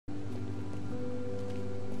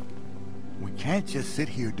We can't just sit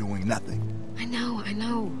here doing nothing. I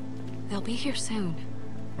know. They'll be here soon.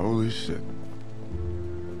 Holy shit.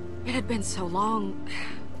 It had been so long,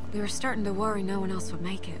 we were starting to worry no one else would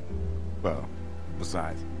make it. Well,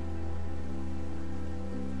 besides.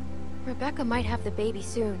 Rebecca might have the baby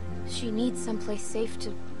soon. She needs someplace safe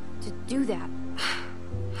to do that.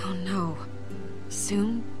 Oh no.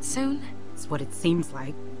 Soon? It's what it seems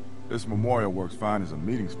like. This memorial works fine as a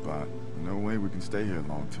meeting spot. No way we can stay here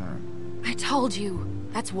long term. I told you.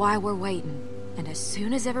 That's why we're waiting. And as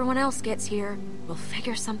soon as everyone else gets here, we'll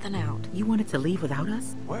figure something out. You wanted to leave without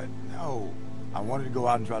us? What? No. I wanted to go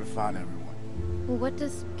out and try to find everyone. Well, what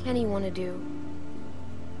does Kenny want to do?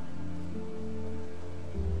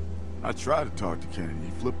 I tried to talk to Kenny.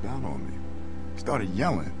 He flipped out on me. He started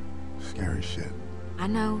yelling. Scary shit. I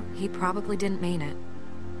know, he probably didn't mean it.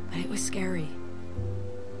 But it was scary.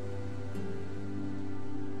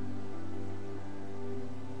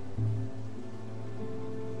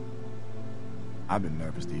 I've been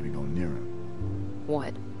nervous to even go near him.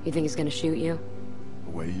 What? You think he's gonna shoot you?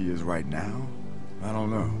 The way he is right now? I don't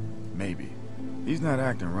know. Maybe. He's not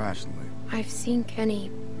acting rationally. I've seen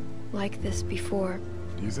Kenny like this before.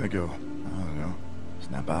 Do you think he'll, I don't know,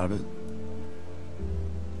 snap out of it?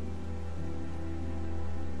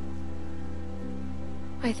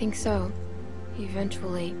 I think so.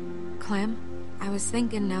 Eventually. Clem, I was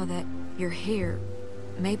thinking now that you're here,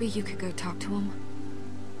 maybe you could go talk to him?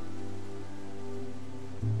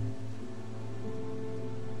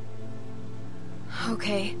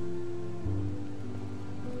 Okay.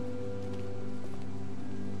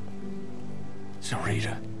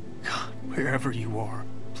 Sarita, God, wherever you are,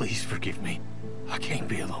 please forgive me. I can't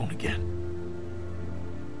be alone again.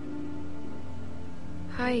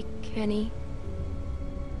 Hi, Kenny.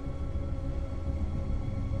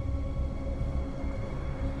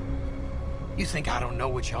 You think I don't know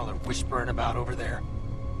what y'all are whispering about over there?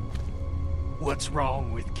 What's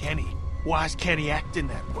wrong with Kenny? Why's Kenny acting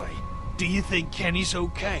that way? Do you think Kenny's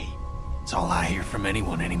okay? It's all I hear from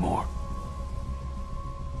anyone anymore.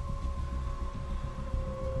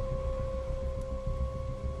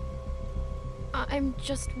 I'm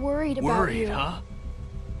just worried about you. Worried, huh?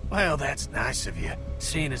 Well, that's nice of you,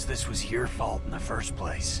 seeing as this was your fault in the first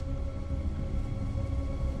place.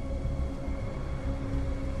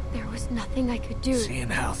 There was nothing I could do. Seeing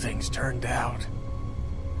how things turned out,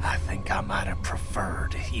 I think I might have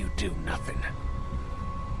preferred you do nothing.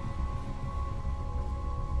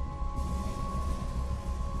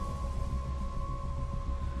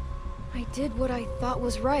 I did what I thought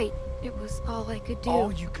was right. It was all I could do.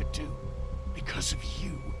 All you could do. Because of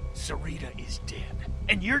you, Sarita is dead.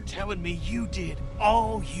 And you're telling me you did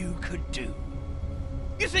all you could do.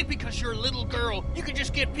 You think because you're a little girl, you can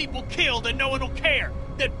just get people killed and no one will care?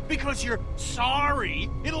 That because you're sorry,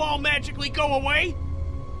 it'll all magically go away?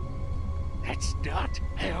 That's not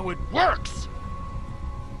how it works!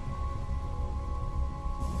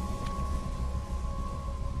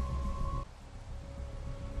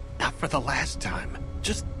 Not for the last time.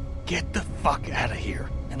 Just get the fuck out of here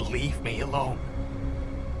and leave me alone.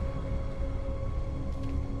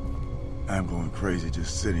 I'm going crazy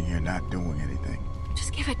just sitting here not doing anything.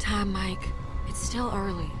 Just give it time, Mike. It's still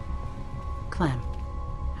early. Clem,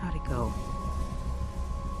 how'd it go?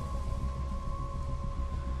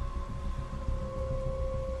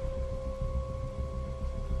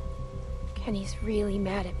 Kenny's really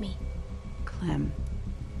mad at me. Clem,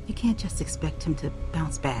 you can't just expect him to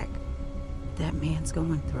bounce back. That man's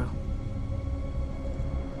going through.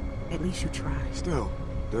 At least you try. Still,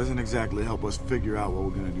 doesn't exactly help us figure out what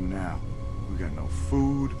we're gonna do now. We got no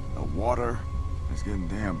food, no water. It's getting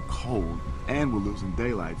damn cold, and we're losing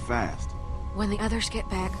daylight fast. When the others get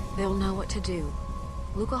back, they'll know what to do.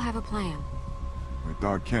 Luke will have a plan. We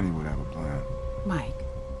thought Kenny would have a plan. Mike,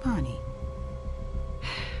 Bonnie.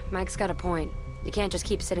 Mike's got a point. You can't just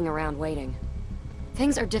keep sitting around waiting.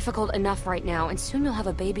 Things are difficult enough right now, and soon you'll have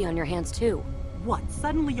a baby on your hands too. What,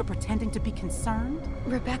 suddenly you're pretending to be concerned?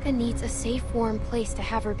 Rebecca needs a safe, warm place to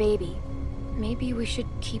have her baby. Maybe we should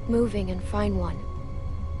keep moving and find one.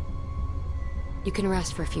 You can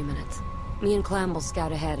rest for a few minutes. Me and Clem will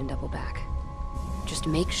scout ahead and double back. Just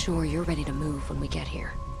make sure you're ready to move when we get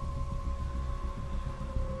here.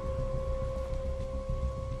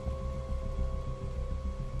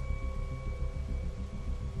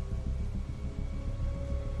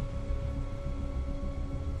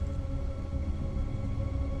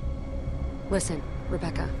 Listen,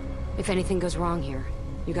 Rebecca, if anything goes wrong here,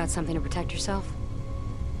 you got something to protect yourself?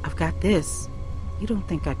 I've got this. You don't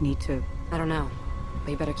think I'd need to... I don't know,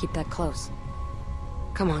 but you better keep that close.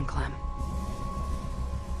 Come on, Clem.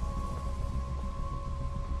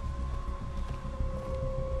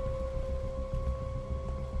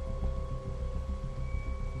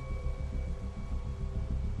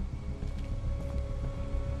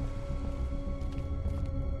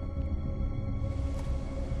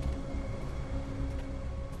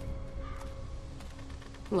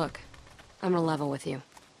 Look, I'm gonna level with you.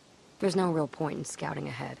 There's no real point in scouting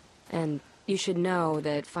ahead. And you should know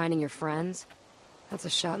that finding your friends, that's a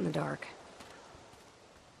shot in the dark.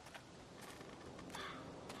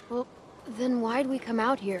 Well, then why'd we come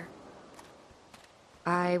out here?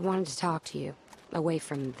 I wanted to talk to you, away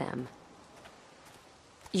from them.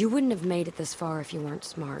 You wouldn't have made it this far if you weren't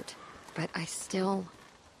smart, but I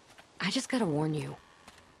just gotta warn you.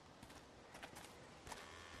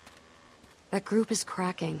 That group is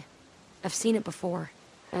cracking. I've seen it before,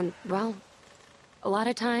 and, well, a lot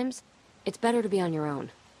of times, it's better to be on your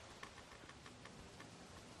own.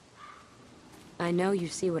 I know you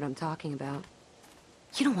see what I'm talking about.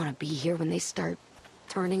 You don't want to be here when they start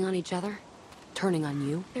turning on each other, turning on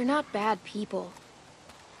you. They're not bad people,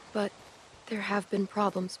 but there have been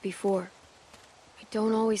problems before. I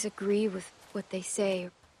don't always agree with what they say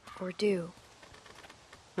or do.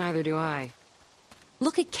 Neither do I.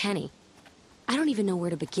 Look at Kenny. I don't even know where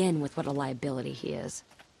to begin with what a liability he is.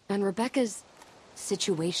 And Rebecca's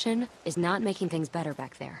situation is not making things better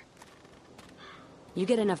back there. You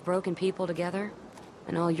get enough broken people together,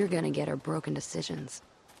 and all you're gonna get are broken decisions.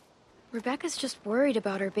 Rebecca's just worried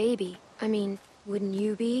about her baby. I mean, wouldn't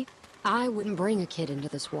you be? I wouldn't bring a kid into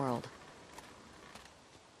this world.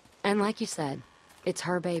 And like you said, it's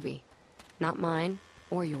her baby, not mine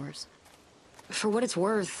or yours. For what it's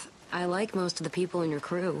worth, I like most of the people in your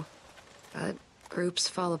crew. But groups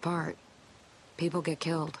fall apart. People get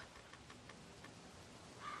killed.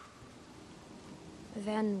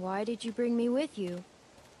 Then why did you bring me with you?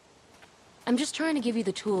 I'm just trying to give you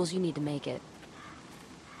the tools you need to make it.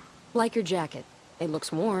 Like your jacket. It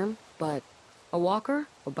looks warm, but a walker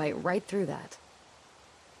will bite right through that.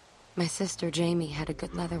 My sister Jamie had a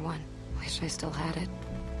good leather one. Wish I still had it.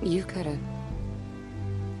 You could've.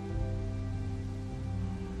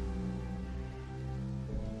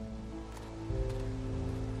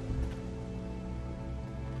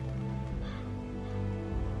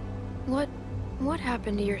 What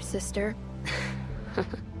happened to your sister?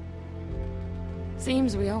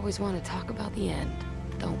 Seems we always want to talk about the end,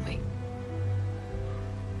 don't we?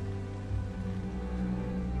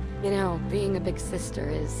 You know, being a big sister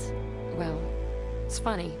is, well, it's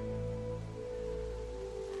funny.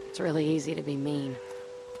 It's really easy to be mean.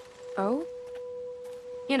 Oh?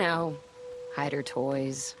 You know, hide her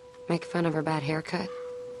toys, make fun of her bad haircut,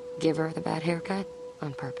 give her the bad haircut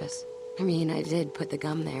on purpose. I mean, I did put the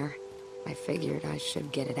gum there. I figured I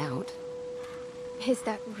should get it out. Is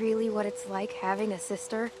that really what it's like having a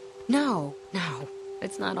sister? No,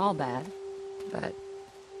 it's not all bad, but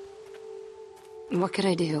what could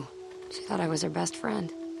I do? She thought I was her best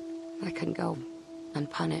friend. I couldn't go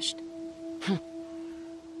unpunished.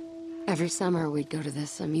 Every summer we'd go to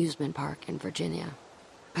this amusement park in Virginia,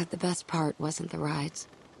 but the best part wasn't the rides.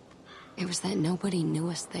 It was that nobody knew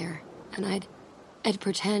us there, and I'd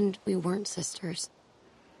pretend we weren't sisters,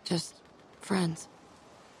 just friends.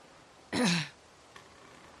 All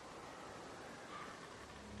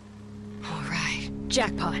right,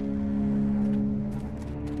 jackpot.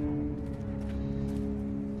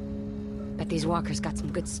 Bet these walkers got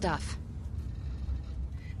some good stuff.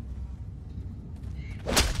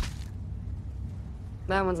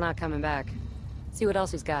 That one's not coming back. See what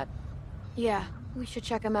else he's got. Yeah, we should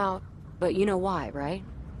check him out. But you know why, right?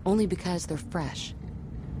 Only because they're fresh.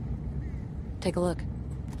 Take a look.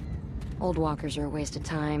 Old walkers are a waste of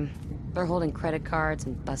time. They're holding credit cards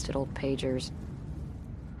and busted old pagers.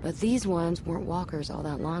 But these ones weren't walkers all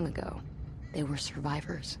that long ago. They were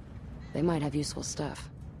survivors. They might have useful stuff.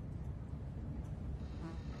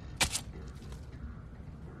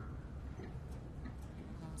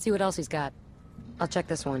 See what else he's got. I'll check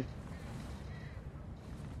this one.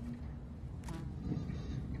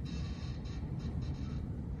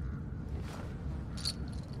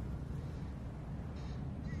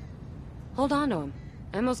 Hold on to him.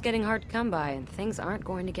 Ammo's getting hard to come by, and things aren't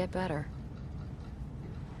going to get better.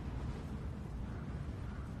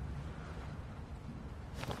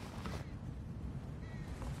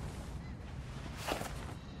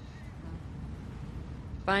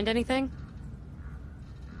 Find anything?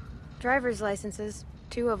 Driver's licenses.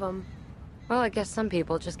 2 of them. Well, I guess some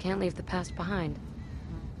people just can't leave the past behind.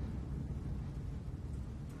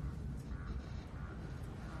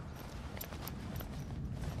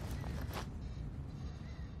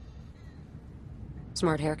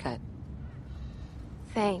 Smart haircut.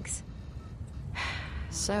 Thanks.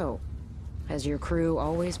 So, has your crew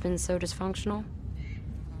always been so dysfunctional?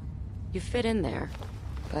 You fit in there,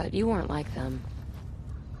 but you weren't like them.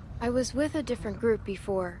 I was with a different group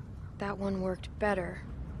before. That one worked better,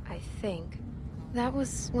 I think. That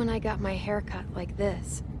was when I got my hair cut like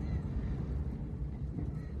this.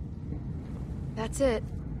 That's it.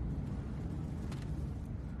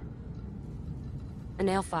 A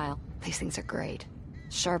nail file. These things are great.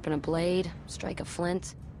 Sharpen a blade, strike a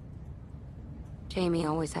flint. Jamie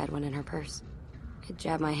always had one in her purse. It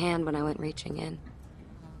jabbed my hand when I went reaching in.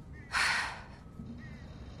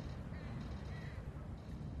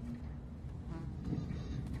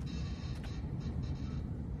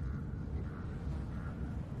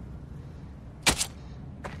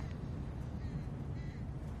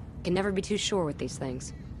 Can never be too sure with these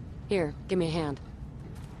things. Here, give me a hand.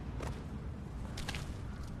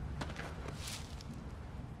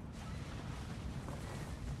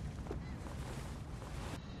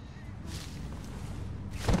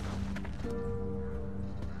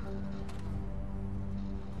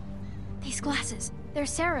 These glasses, they're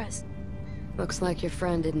Sarah's. Looks like your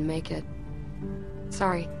friend didn't make it.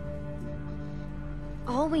 Sorry.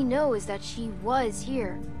 All we know is that she was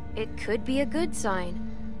here. It could be a good sign.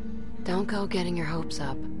 Don't go getting your hopes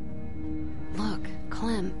up. Look,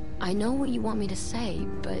 Clem, I know what you want me to say,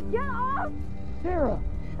 but... Get off! Sarah!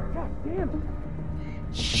 God damn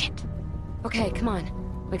it! Shit! Okay, come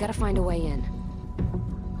on. We gotta find a way in.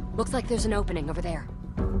 Looks like there's an opening over there.